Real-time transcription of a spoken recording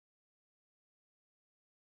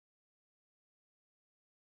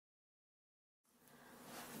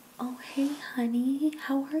Hey honey,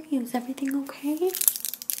 how are you? Is everything okay?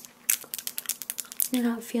 You're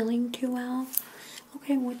not feeling too well?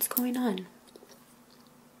 Okay, what's going on?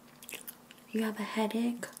 You have a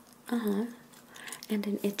headache? And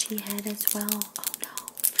an itchy head as well. Oh no.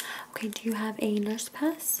 Okay, do you have a nurse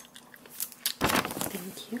pass?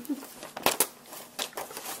 Thank you.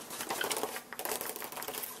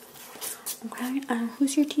 Okay,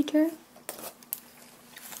 who's your teacher?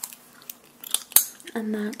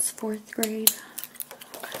 And that's 4th grade.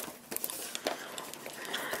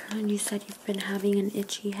 And you said you've been having an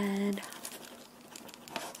itchy head.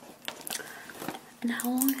 And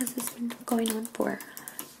how long has this been going on for?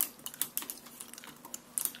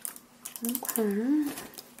 Okay.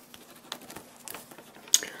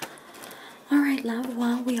 Alright, love.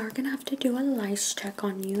 Well, we are going to have to do a lice check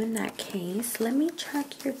on you in that case. Let me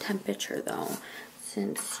check your temperature, though,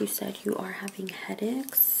 since you said you are having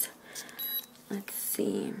headaches. Let's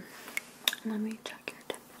see. Let me check your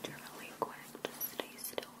temperature really quick. Just stay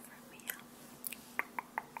still for me.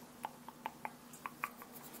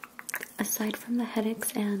 Aside from the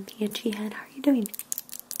headaches and the itchy head, how are you doing?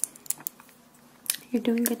 You're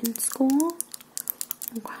doing good in school?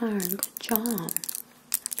 Okay, good job.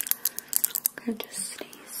 Okay, just stay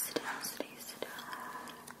still, stay still.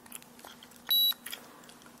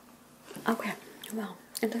 Okay, well,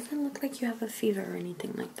 it doesn't look like you have a fever or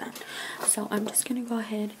anything like that. So I'm just going to go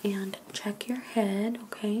ahead and check your head,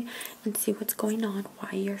 okay, and see what's going on,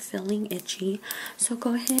 why you're feeling itchy. So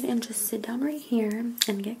go ahead and just sit down right here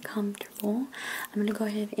and get comfortable. I'm going to go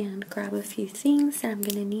ahead and grab a few things that I'm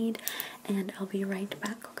going to need, and I'll be right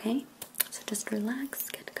back, okay? So just relax,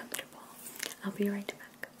 get comfortable. I'll be right back.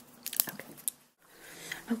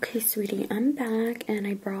 Okay, sweetie, I'm back, and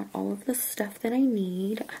I brought all of the stuff that I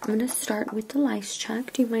need. I'm going to start with the lice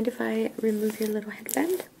check. Do you mind if I remove your little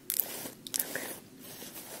headband? Okay.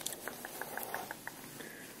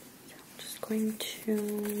 So I'm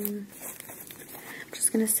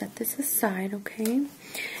just going to set this aside, okay?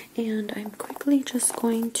 And I'm quickly just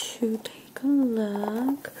going to take a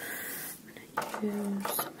look. I'm going to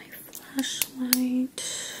use my flashlight.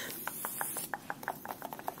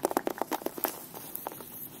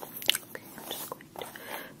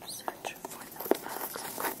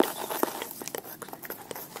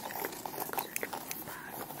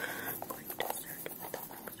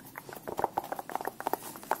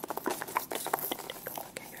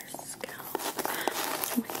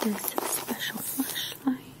 This special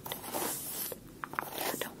flashlight.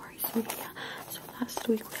 Don't worry, sweetie. So last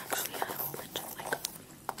week we actually had a whole bunch of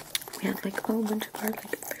a whole bunch of our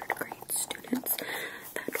 3rd grade students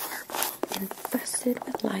that were all infested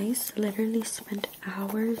with lice. Literally spent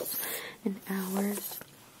hours and hours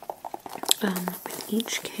with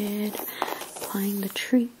each kid, applying the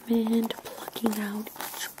treatment, plucking out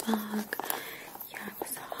each bug. Yeah, it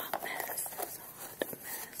was a hot mess.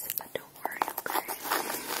 But don't worry, okay?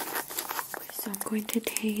 So I'm going to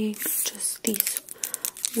take just these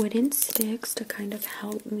wooden sticks to kind of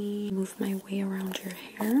help me move my way around your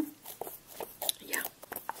hair. Yeah.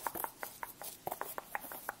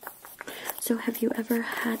 So have you ever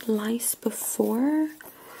had lice before?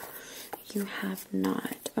 You have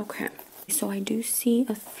not. Okay. So I do see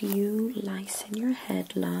a few lice in your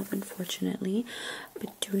head, love, unfortunately.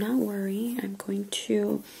 But do not worry. I'm going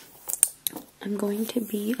to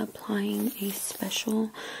be applying a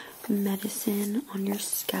special medicine on your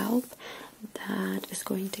scalp that is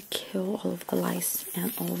going to kill all of the lice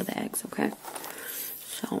and all of the eggs, okay?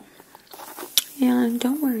 So, yeah,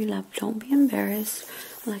 don't worry, love. Don't be embarrassed.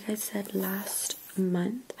 Like I said last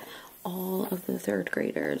month, all of the 3rd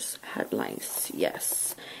graders had lice.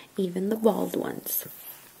 Yes, even the bald ones.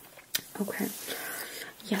 Okay.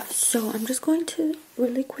 Yeah, so I'm just going to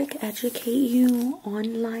really quick educate you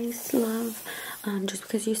on lice, love, just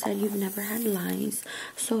because you said you've never had lice.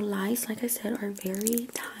 So lice, like I said, are very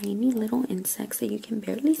tiny little insects that you can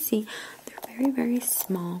barely see. They're very, very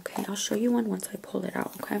small, okay? I'll show you one once I pull it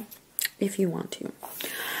out, okay? If you want to.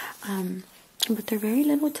 But they're very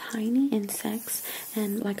little tiny insects,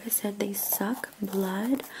 and like I said, they suck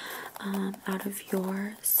blood out of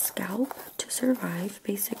your scalp to survive,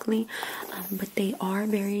 basically. But they are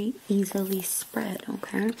very easily spread,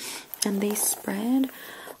 okay? And they spread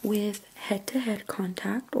with head-to-head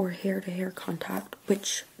contact or hair-to-hair contact,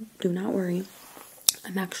 which, do not worry,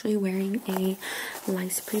 I'm actually wearing a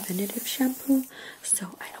lice preventative shampoo,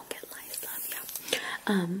 so I don't get lice, love.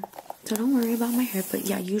 Yeah. So don't worry about my hair, but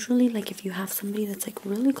yeah, usually, like, if you have somebody that's like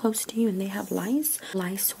really close to you and they have lice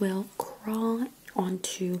will crawl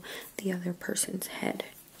onto the other person's head.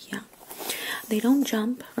 Yeah, they don't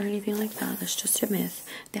jump or anything like that. That's just a myth.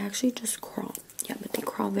 They actually just crawl. Yeah, but they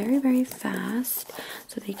crawl very, very fast,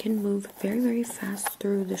 so they can move very, very fast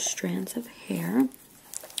through the strands of hair.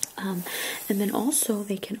 And then also,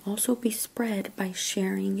 they can also be spread by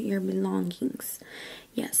sharing your belongings.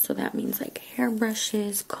 Yes, so that means like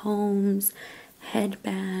hairbrushes, combs,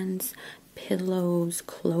 headbands, pillows,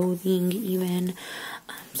 clothing even.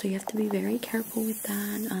 So you have to be very careful with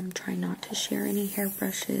that. Try not to share any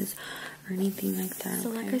hairbrushes or anything like that. So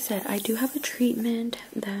like I said, I do have a treatment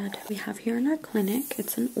that we have here in our clinic.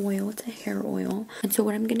 It's an oil, it's a hair oil. And so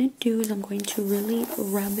what I'm going to do is I'm going to really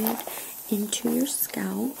rub it into your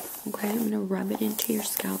scalp. Okay, I'm going to rub it into your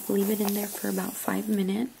scalp, leave it in there for about 5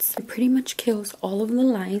 minutes. It pretty much kills all of the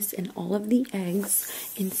lice and all of the eggs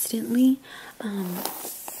instantly.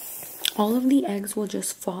 All of the eggs will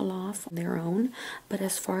just fall off on their own, but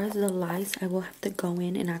as far as the lice, I will have to go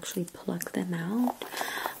in and actually pluck them out.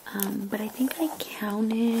 But I think I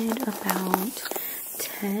counted about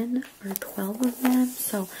 10 or 12 of them,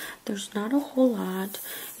 so there's not a whole lot.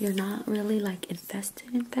 You're not really like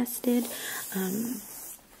infested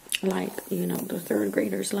like, you know, the 3rd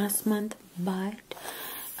graders last month, but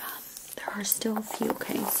there are still a few.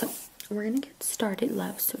 Okay, so we're gonna get started,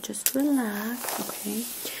 love, so just relax. Okay,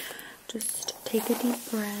 just take a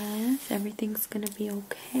deep breath. Everything's gonna be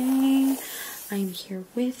okay. I'm here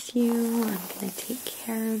with you. I'm gonna take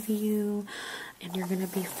care of you, and you're gonna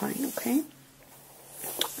be fine. Okay.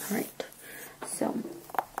 Alright, so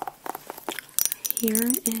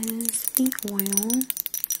here is the oil.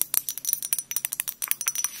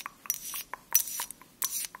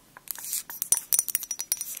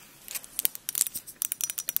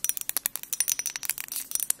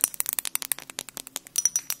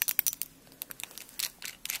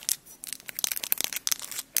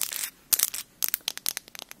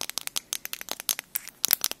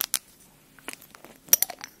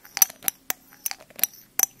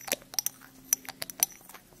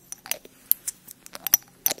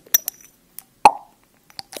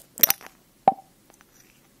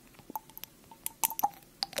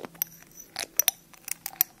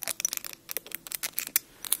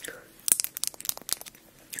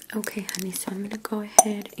 Okay, honey, so I'm going to go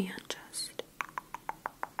ahead and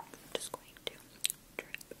just going to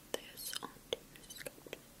drip this onto your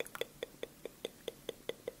scalp.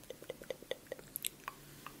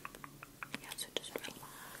 Yeah, so just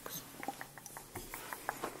relax.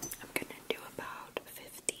 I'm going to do about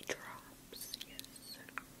 50 drops, yes.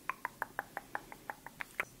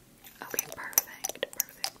 Okay, perfect.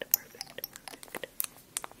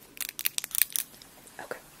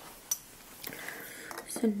 Okay.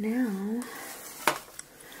 So now, I'm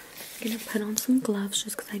going to put on some gloves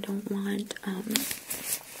just because I don't want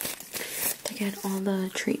to get all the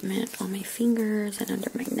treatment on my fingers and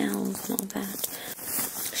under my nails and all that.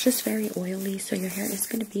 It's just very oily, so your hair is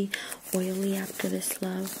going to be oily after this,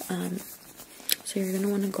 love. So you're going to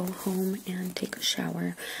want to go home and take a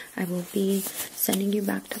shower. I will be sending you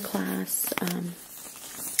back to class,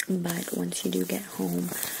 but once you do get home,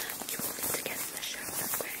 you will need to get in the shower,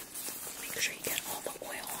 okay? Make sure you get all the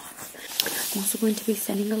oil off. I'm also going to be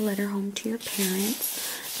sending a letter home to your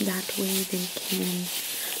parents. That way they can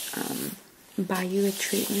buy you a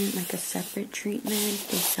treatment, like a separate treatment.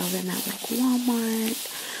 They sell them at like Walmart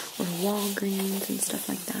or Walgreens and stuff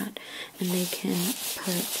like that. And they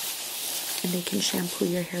can shampoo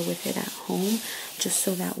your hair with it at home, just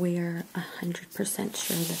so that we are 100%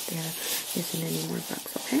 sure that there isn't any more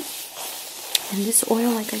bugs, okay? And this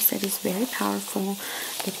oil, like I said, is very powerful.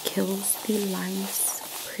 It kills the lice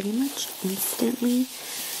pretty much instantly.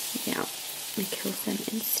 Yeah, it kills them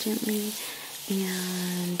instantly,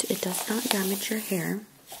 and it does not damage your hair.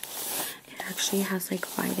 It actually has like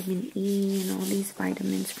vitamin E and all these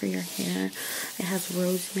vitamins for your hair. It has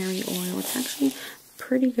rosemary oil. It's actually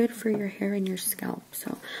pretty good for your hair and your scalp,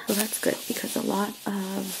 so that's good, because a lot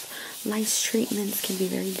of lice treatments can be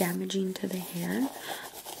very damaging to the hair,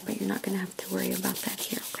 but you're not going to have to worry about that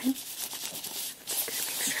here, okay? Just going to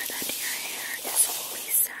make sure that your hair is fully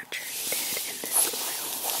saturated in this oil.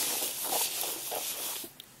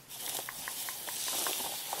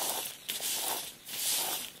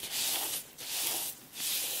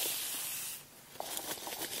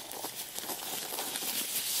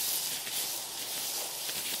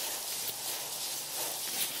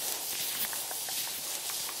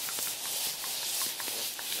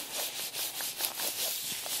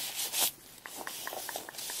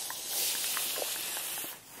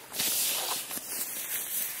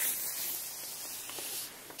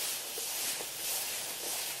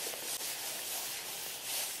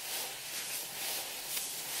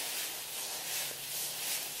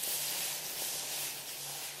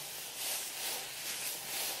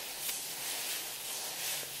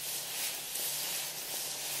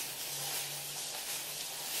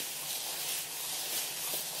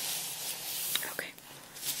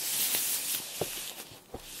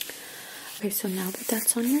 Okay, so now that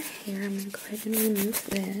that's on your hair, I'm going to go ahead and remove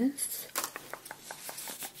this.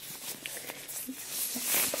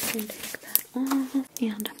 Go ahead and take that off.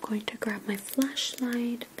 And I'm going to grab my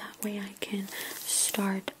flashlight. That way I can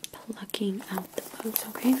start plucking out the bugs,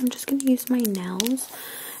 okay? I'm just going to use my nails.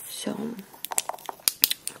 So,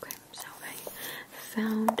 okay, so I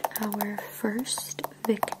found our first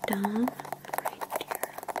victim right here.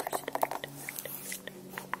 First victim.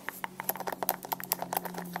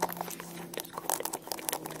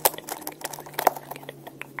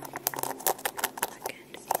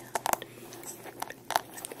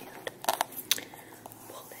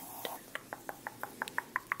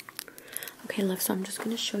 Okay, love, so I'm just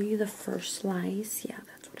going to show you the first lice. Yeah,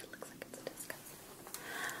 that's what it looks like. It's disgusting.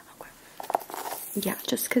 Okay. Yeah,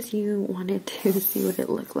 just because you wanted to see what it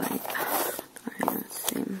looked like. Alright, let's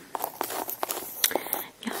see.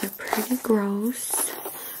 Yeah, they're pretty gross.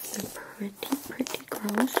 They're pretty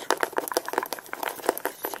gross. See,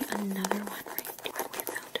 another one right here. We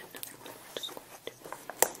found another one.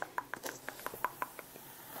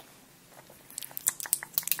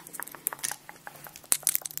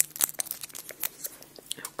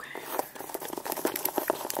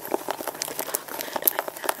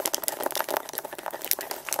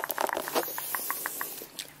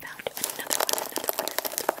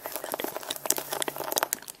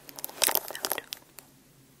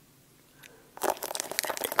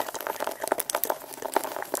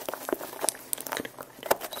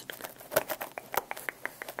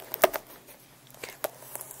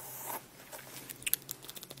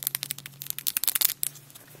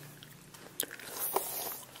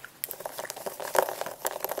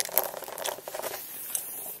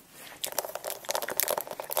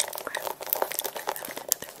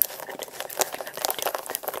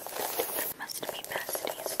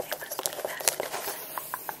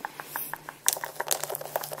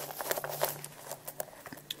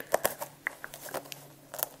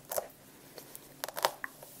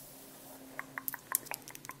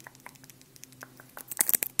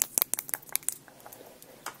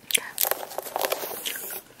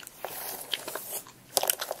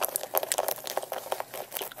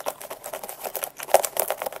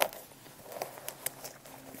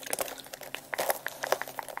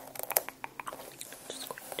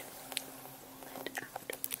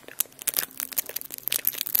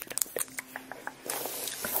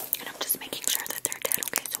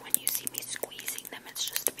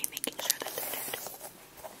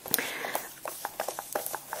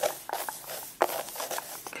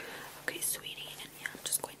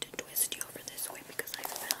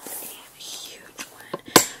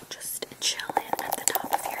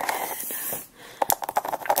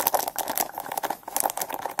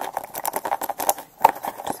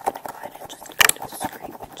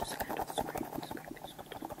 We're just going to...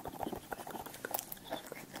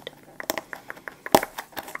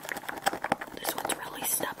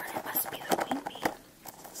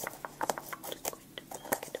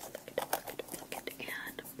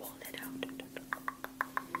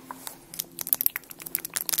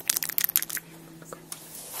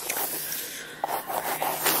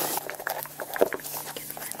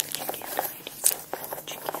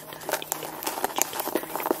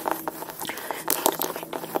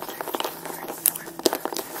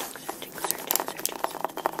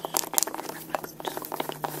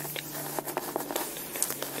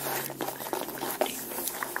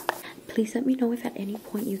 Please let me know if at any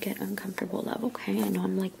point you get uncomfortable, love, okay? I know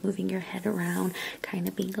I'm like moving your head around, kind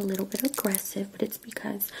of being a little bit aggressive, but it's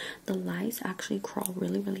because the lice actually crawl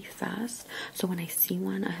really, really fast. So when I see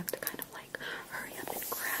one, I have to kind of like hurry up and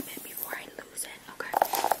grab it before I lose it, okay?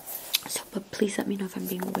 So, but please let me know if I'm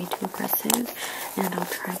being way too aggressive, and I'll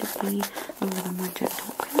try to be a little more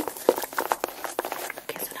gentle, okay?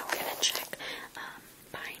 Okay, so now we're gonna check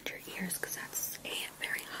behind your ears because that's a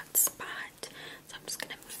very hot spot. So I'm just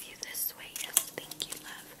gonna move you this way. Yes, thank you,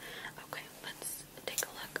 love. Okay, let's take a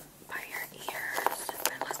look by your ears.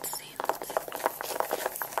 Let's see.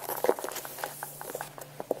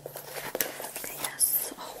 Okay,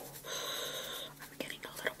 yes. Oh, I'm getting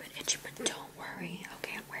a little bit itchy, but don't worry.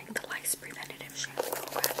 Okay, I'm wearing the lice preventative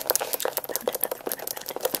shampoo. Okay. Found another one.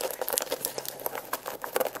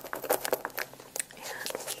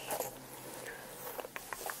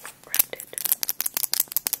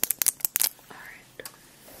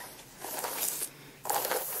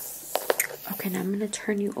 Okay, now I'm going to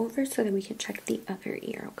turn you over so that we can check the other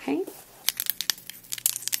ear, okay?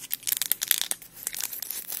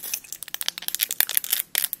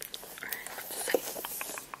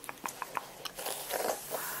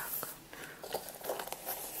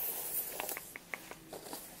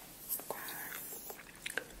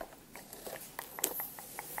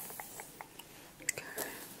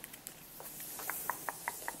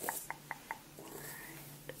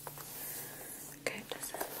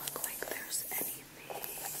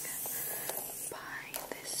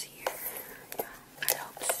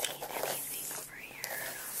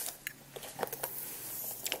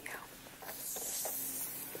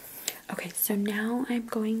 so now I'm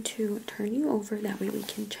going to turn you over. That way we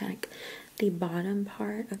can check the bottom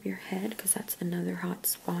part of your head, because that's another hot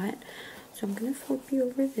spot. So I'm going to flip you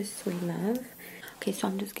over this way, love. Okay, so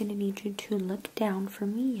I'm just going to need you to look down for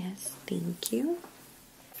me. Yes, thank you.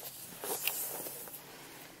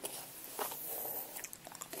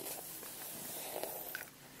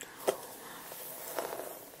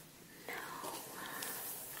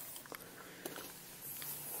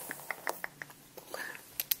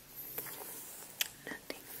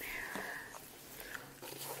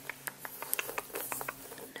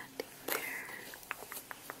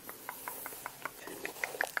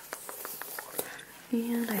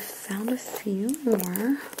 And I found a few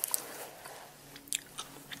more.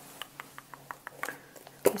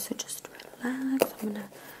 Okay, so just relax. I'm gonna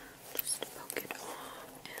just poke it off.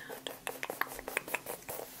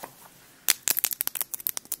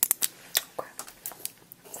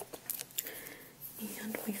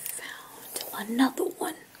 And we found another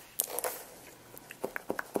one.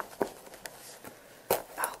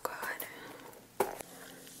 Oh God.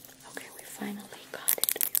 Okay, we finally got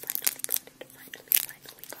it.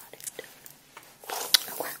 Finally got it.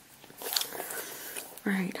 Okay.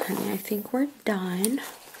 Alright, honey, I think we're done.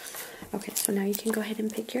 Okay, so now you can go ahead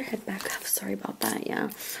and pick your head back up. Sorry about that, yeah.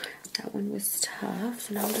 That one was tough.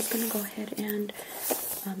 So now I'm just going to go ahead and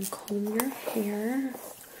comb your hair.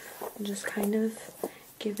 And just kind of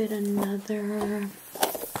give it another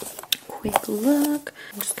quick look.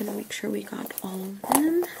 I'm just going to make sure we got all of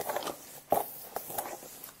them.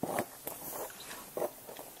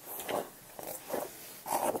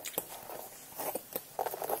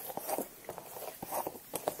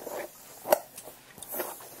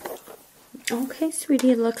 Okay,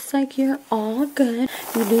 sweetie, it looks like you're all good.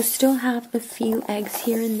 You do still have a few eggs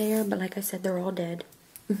here and there, but like I said, they're all dead.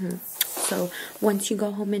 So once you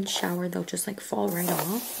go home and shower, they'll just like fall right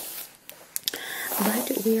off.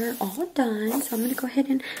 But we're all done. So I'm going to go ahead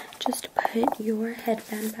and just put your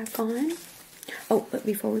headband back on. Oh, but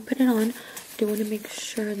before we put it on, I do want to make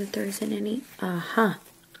sure that there isn't any.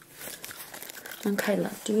 Okay,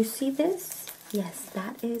 love, do you see this? Yes,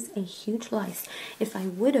 that is a huge lice. If I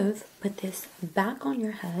would have put this back on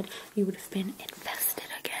your head, you would have been infested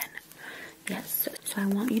again. Yes, so I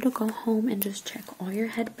want you to go home and just check all your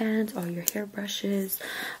headbands, all your hairbrushes.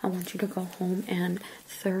 I want you to go home and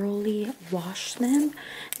thoroughly wash them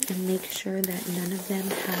and make sure that none of them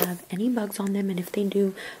have any bugs on them. And if they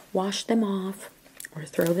do, wash them off or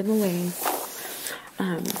throw them away.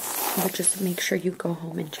 But just make sure you go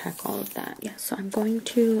home and check all of that. Yeah, so I'm going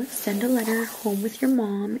to send a letter home with your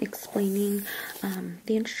mom explaining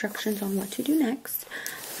the instructions on what to do next.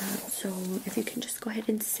 So if you can just go ahead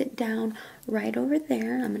and sit down right over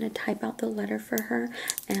there. I'm going to type out the letter for her,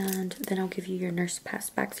 and then I'll give you your nurse pass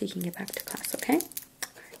back so you can get back to class, okay?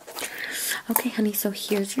 Okay, honey, so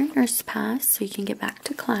here's your nurse pass so you can get back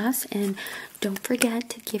to class. And don't forget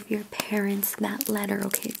to give your parents that letter,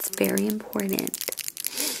 okay? It's very important.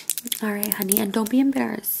 All right, honey, and don't be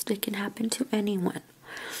embarrassed. It can happen to anyone.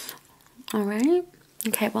 All right?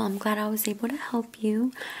 Okay, well, I'm glad I was able to help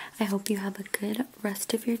you. I hope you have a good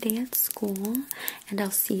rest of your day at school, and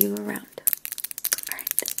I'll see you around.